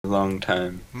long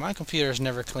time. My computer's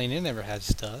never clean. It never has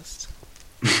dust.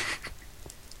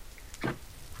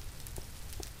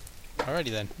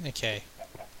 Alrighty then. Okay.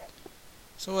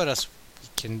 So what else we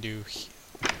can do here?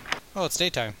 Oh, it's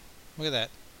daytime. Look at that.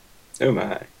 Oh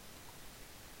my.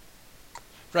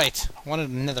 Right. I wanted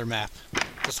another map.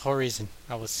 Just the whole reason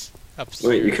I was up here.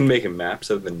 Wait, you can make maps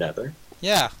of the Nether?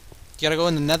 Yeah. You gotta go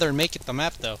in the Nether and make it the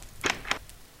map, though.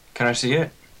 Can I see it?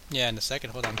 Yeah, in a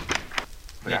second. Hold on.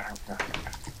 Yeah.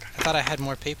 I thought I had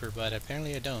more paper, but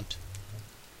apparently I don't.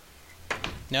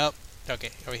 Nope. Okay,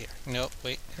 over here. Nope.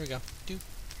 Wait. Here we go. Doot.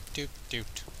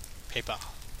 Paper.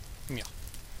 Yeah.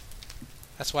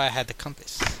 That's why I had the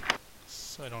compass.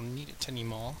 So I don't need it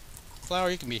anymore. Flower,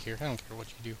 you can be here. I don't care what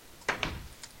you do.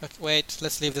 Okay, wait.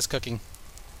 Let's leave this cooking.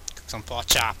 Cook some pork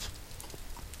chop.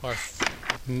 Or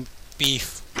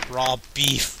beef. Raw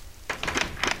beef.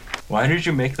 Why did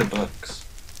you make the books?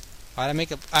 Why'd I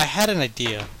make a... I had an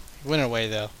idea. It went away,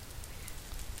 though.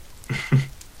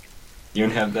 You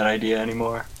don't have that idea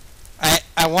anymore?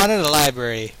 I wanted a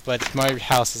library, but my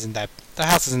house isn't that... The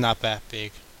house is not that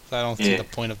big. So I don't see the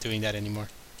point of doing that anymore.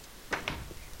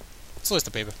 So it's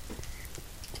the paper.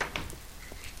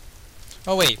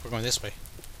 Oh wait, we're going this way.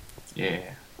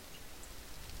 Yeah.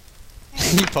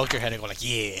 You poke your head and go like,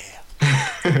 yeah.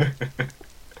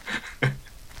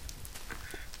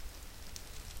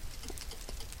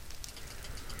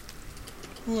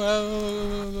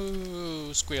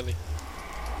 Whoa, squealy.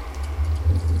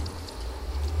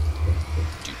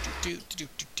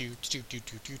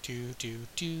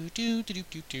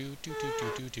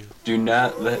 Do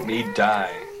not let me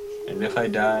die. And if I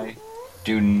die,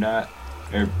 do not...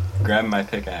 grab my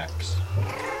pickaxe.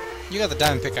 You got the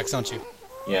diamond pickaxe, don't you?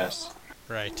 Yes.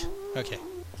 Right. Okay.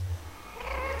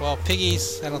 Well,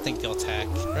 piggies, I don't think they'll attack,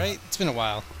 right? It's been a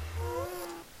while.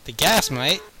 The gas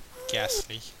might.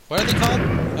 Ghastly. What are they called?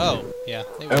 Oh, yeah.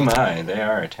 Oh my, they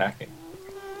are attacking.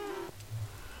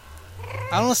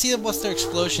 I don't see what their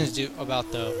explosions do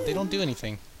about, though. They don't do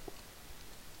anything.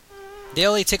 They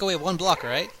only take away one block,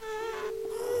 right?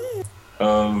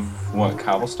 Of what,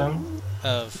 cobblestone?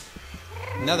 Of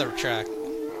nether track.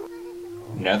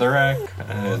 Netherrack?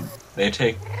 They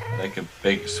take, like, a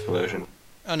big explosion.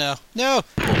 Oh no. No!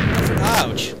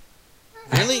 Ouch!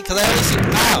 Really? Because I only see...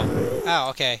 Ow! Ow,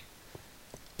 okay.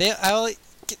 I only...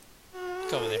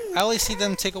 Go over there. I only see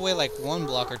them take away, like, one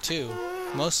block or two.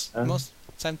 Most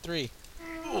time 3.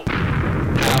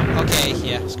 Ow, okay,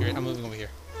 yeah, screw it. I'm moving over here.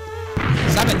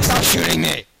 Stop it! Stop shooting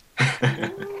me!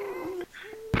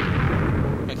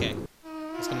 Okay.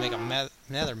 I was gonna make a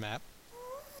nether map.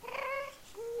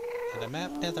 Nether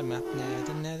map, nether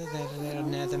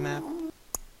map.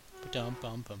 Ba-dum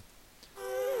bum bum.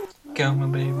 Come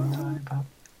on, baby, lollipop.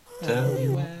 Tell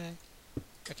you what.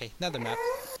 Okay, nether map.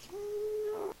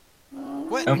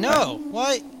 What? Okay. No!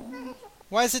 Why?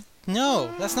 Why is it? No,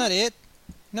 that's not it.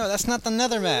 No, that's not the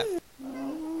nether map.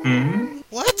 Hmm?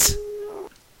 What?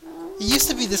 It used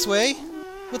to be this way.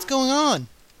 What's going on?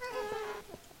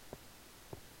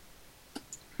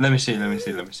 Let me see.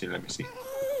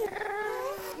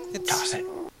 It's... Toss it.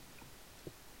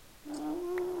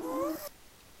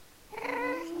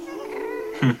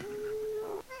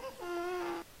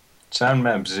 Sound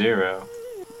map 0.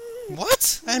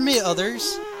 What? I made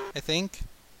others, I think.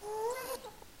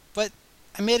 But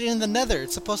I made it in the nether.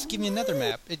 It's supposed to give me a nether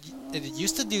map. It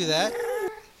used to do that.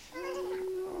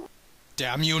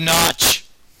 Damn you, Notch!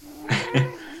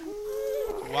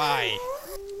 Why?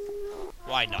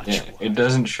 Why Notch? Yeah, it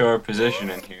doesn't show our position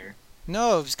in here.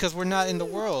 No, it's because we're not in the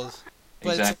world.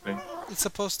 But Exactly. it's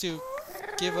supposed to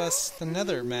give us the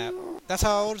nether map. That's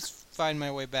how I always find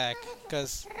my way back.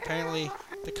 Because apparently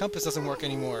the compass doesn't work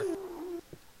anymore.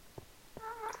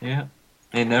 Yeah.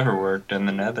 It never worked in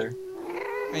the nether.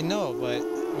 I know, but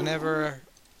whenever...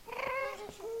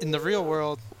 In the real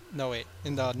world... No, wait.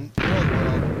 In the real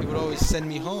world, it would always send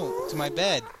me home to my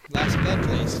bed. Last bed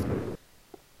place.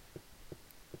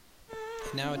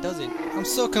 Now it doesn't. I'm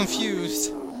so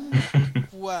confused.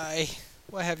 Why?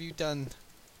 What have you done?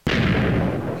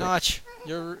 Notch,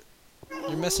 you're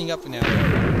messing up now.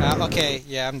 Okay,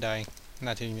 yeah, I'm dying. I'm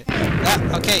not hitting it.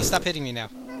 Ah, okay, stop hitting me now.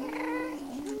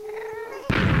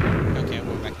 Okay, I'm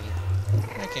going back in here.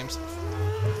 Okay, I'm safe.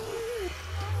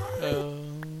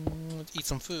 Let's eat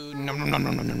some food. Nom nom nom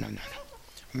nom nom nom nom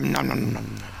nom nom nom nom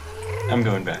nom. I'm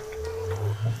going back.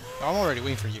 I'm already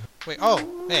waiting for you. Wait,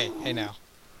 oh, hey now.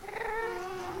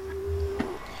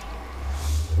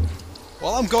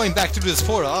 While I'm going back through this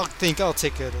portal, I think I'll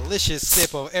take a delicious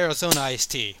sip of Arizona iced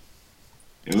tea.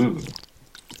 Ooh.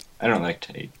 I don't like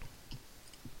tea.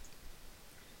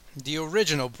 The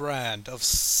original brand of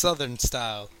Southern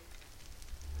style.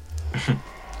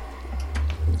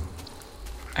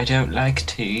 I don't like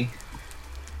tea.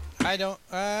 I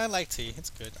like tea. It's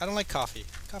good. I don't like coffee.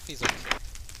 Coffee's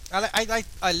okay.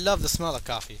 I love the smell of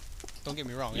coffee. Don't get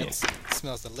me wrong. Yeah. It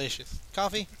smells delicious.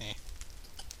 Coffee? Eh.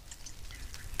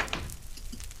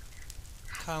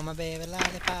 Call my baby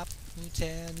lollipop. You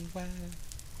tell me why.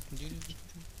 Do, do, do,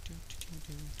 do, do,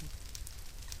 do,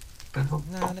 do.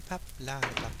 Lollipop,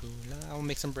 lollipop, ooh, I will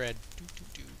make some bread. Do, do,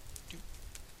 do, do.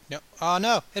 No. Oh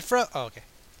no! It froze. Oh, okay.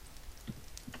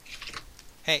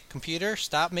 Hey, computer,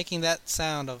 stop making that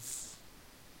sound of.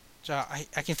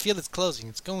 I can feel it's closing.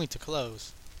 It's going to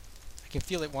close. I can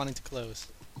feel it wanting to close.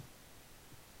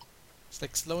 It's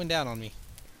like slowing down on me.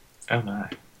 Oh my.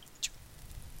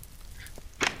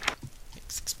 Make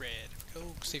 6 bread. Go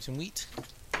save some wheat.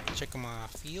 Check on my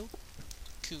field.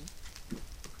 Cool.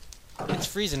 It's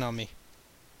freezing on me.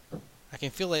 I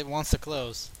can feel it wants to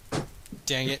close.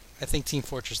 Dang it. I think Team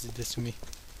Fortress did this to me.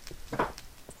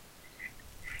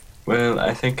 Well,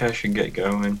 I think I should get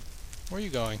going. Where are you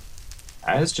going?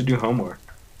 I has to do homework.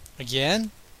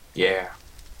 Again? Yeah.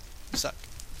 You suck.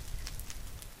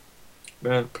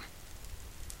 Well.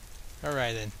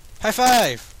 Alright then. High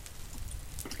five!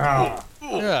 Ah.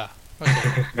 Yeah.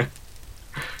 Okay.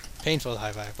 Painful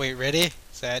high five. Wait, ready?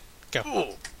 Set,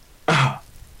 go. Ah.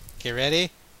 Okay,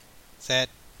 ready? Set,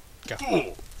 go.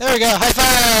 There we go!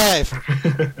 High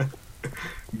five!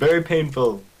 Very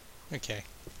painful. Okay.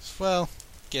 Well,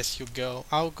 guess you'll go.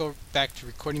 I'll go back to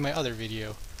recording my other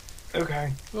video.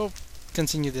 Okay. We'll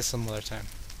continue this some other time.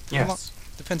 Yes.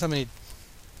 Depends how many...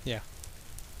 Yeah.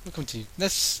 We'll continue.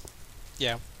 Let's...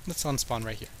 Yeah. Let's unspawn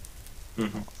right here.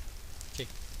 Okay.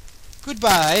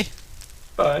 Goodbye!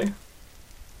 Bye.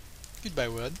 Goodbye,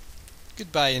 world.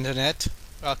 Goodbye, internet.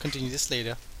 I'll continue this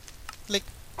later. Click.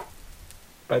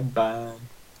 Bye-bye.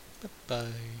 Bye-bye.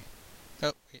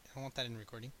 Oh, wait. I want that in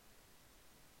recording.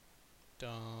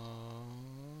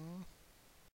 Dun.